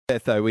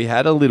Betho, we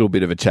had a little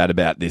bit of a chat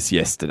about this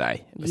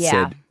yesterday. We Yeah.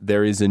 said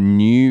there is a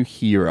new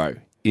hero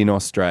in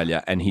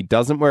Australia and he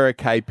doesn't wear a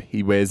cape,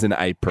 he wears an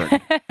apron.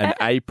 An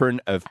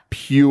apron of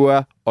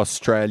pure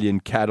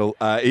Australian cattle.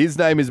 His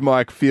name is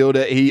Mike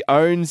Fielder. He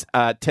owns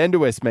Tender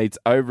West Meats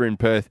over in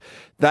Perth.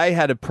 They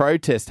had a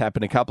protest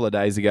happen a couple of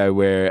days ago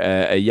where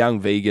a young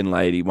vegan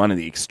lady, one of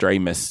the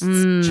extremists,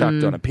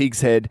 chucked on a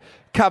pig's head,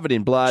 covered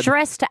in blood.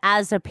 Dressed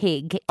as a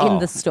pig in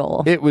the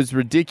store. It was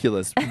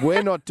ridiculous.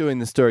 We're not doing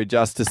the story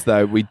justice,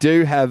 though. We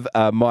do have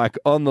Mike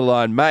on the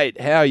line.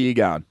 Mate, how are you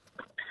going?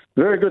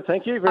 Very good,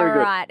 thank you. Very All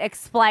good. right,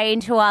 explain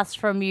to us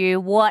from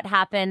you what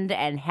happened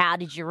and how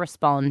did you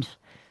respond?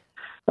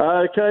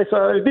 Okay,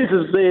 so this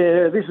is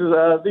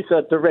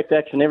direct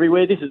action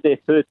everywhere. This is their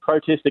third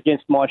protest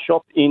against my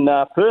shop in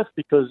Perth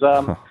because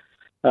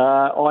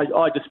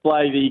I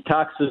display the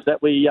carcasses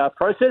that we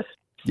process.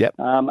 Yep.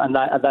 And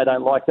they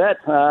don't like that.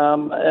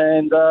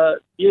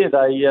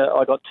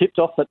 I got tipped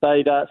off that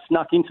they'd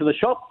snuck into the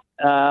shop.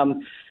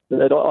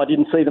 That I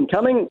didn't see them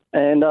coming,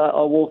 and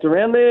I walked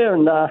around there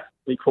and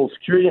we called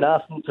security and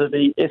asked them to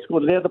be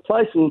escorted out of the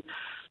place, and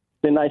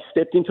then they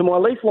stepped into my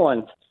leaf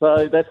line.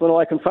 So that's when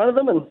I confronted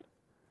them, and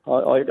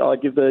I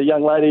give the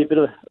young lady a bit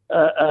of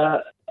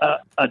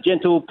a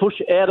gentle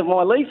push out of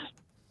my leaf.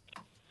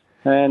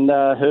 And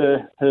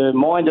her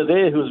minder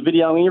there, who was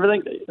videoing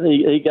everything,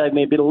 he gave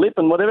me a bit of lip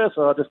and whatever,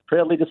 so I just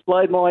proudly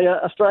displayed my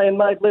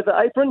Australian-made leather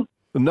apron.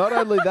 Not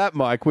only that,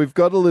 Mike, we've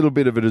got a little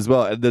bit of it as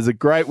well. There's a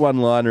great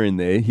one-liner in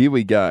there. Here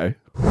we go.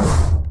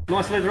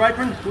 Nice leather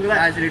apron. Look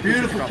at that.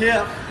 Beautiful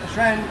cow.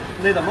 Australian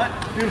leather, mate.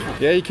 Beautiful.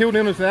 Yeah, you killed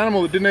an innocent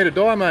animal that didn't need to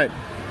die, mate.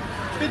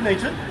 Didn't need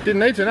to.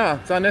 Didn't need to, no.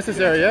 It's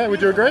unnecessary, yeah?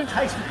 Would you agree?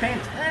 Tasted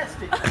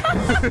fantastic.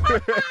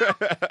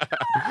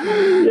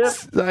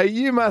 So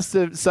you must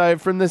have. So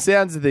from the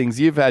sounds of things,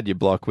 you've had your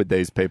block with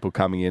these people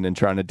coming in and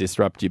trying to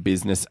disrupt your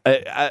business.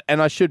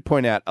 And I should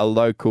point out a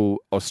local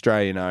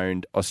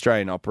Australian-owned,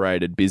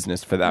 Australian-operated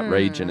business for that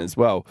region as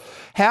well.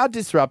 How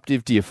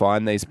disruptive do you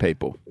find these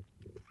people?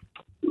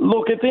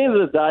 Look, at the end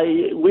of the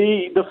day,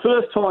 the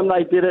first time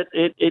they did it,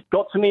 it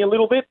got to me a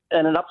little bit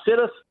and it upset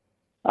us.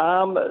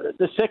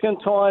 The second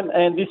time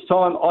and this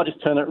time, I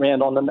just turn it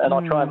around on them and I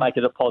try and make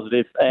it a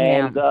positive.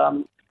 And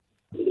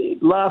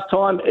last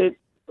time,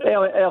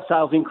 our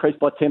sales increased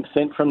by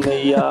 10% from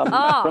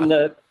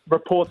the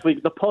reports,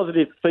 the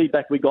positive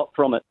feedback we got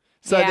from it.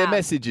 So their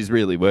message is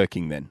really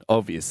working then,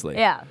 obviously.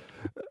 Yeah.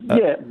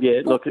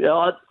 Yeah. Look,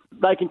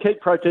 they can keep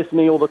protesting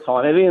me all the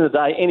time. At the end of the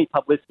day, any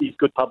publicity is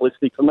good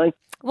publicity for me.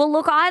 Well,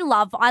 look, I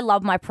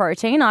love my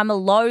protein. I'm a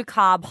low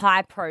carb,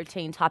 high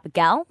protein type of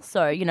gal,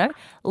 so a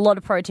lot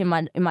of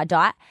protein in my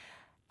diet.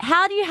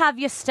 How do you have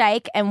your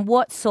steak, and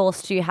what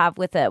sauce do you have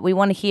with it? We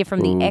want to hear from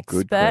the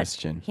expert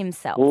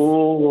himself.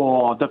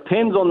 Oh,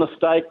 depends on the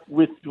steak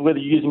with whether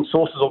you're using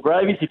sauces or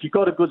gravies. If you've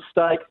got a good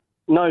steak,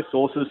 no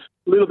sauces,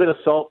 a little bit of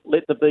salt,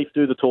 let the beef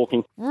do the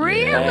talking.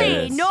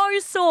 Really? Yes. No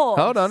sauce?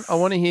 Hold on, I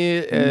want to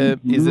hear.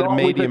 Is it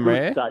medium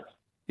rare? Steak.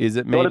 Is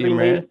it medium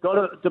rare?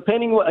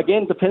 Depending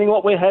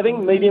what we're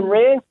having, medium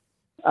rare.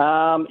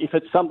 If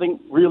it's something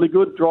really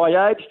good,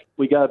 dry aged,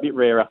 we go a bit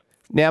rarer.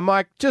 Now,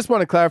 Mike, just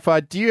want to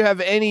clarify, do you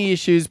have any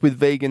issues with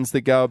vegans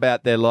that go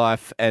about their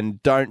life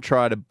and don't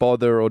try to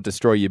bother or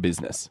destroy your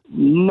business?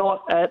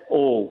 Not at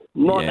all.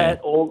 Not at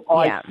all.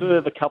 I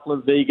serve a couple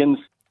of vegans.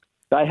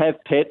 They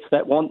have pets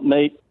that want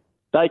meat.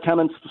 They come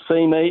and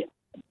see me.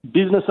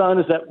 Business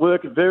owners that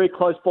work very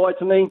close by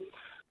to me,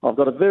 I've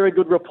got a very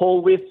good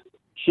rapport with.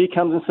 She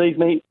comes and sees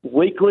me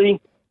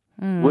weekly,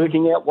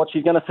 working out what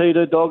she's going to feed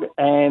her dog.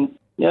 And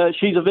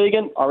she's a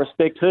vegan. I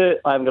respect her.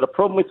 I haven't got a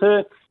problem with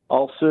her.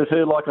 I'll serve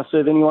her like I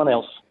serve anyone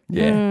else.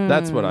 Yeah,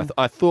 that's what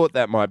I thought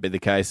that might be the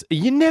case.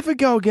 You never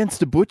go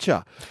against a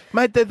butcher.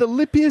 Mate, they're the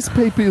lippiest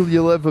people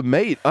you'll ever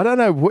meet. I don't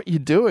know what you're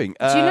doing.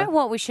 Do you know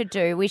what we should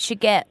do? We should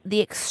get the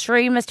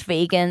extremist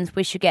vegans.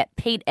 We should get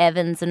Pete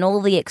Evans and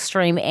all the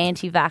extreme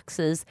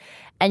anti-vaxxers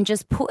and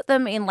just put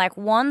them in like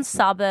one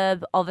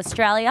suburb of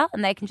Australia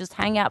and they can just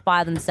hang out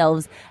by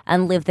themselves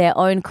and live their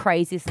own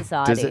crazy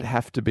society. Does it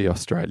have to be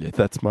Australia?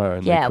 That's my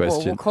only question. Yeah,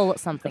 well, we'll call it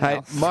something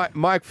else.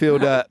 Mike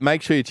Fielder,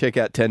 make sure you check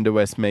out Tender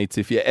West Meats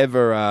if you're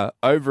ever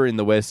over in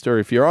the West or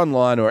if you're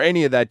online or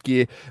any of that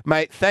gear.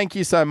 Mate, thank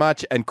you so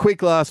much. And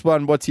quick last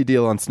one, what's your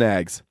deal on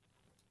snags?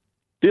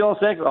 Deal on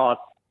snags? Oh,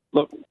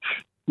 look,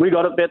 we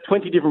got about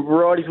 20 different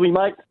varieties we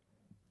make.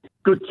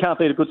 Good, can't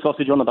beat a good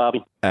sausage on the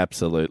barbie.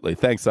 Absolutely.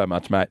 Thanks so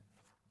much, mate.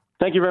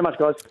 Thank you very much,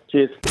 guys.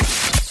 Cheers.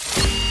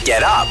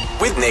 Get up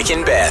with Nick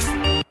and Beth.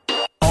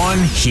 On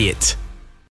Hit.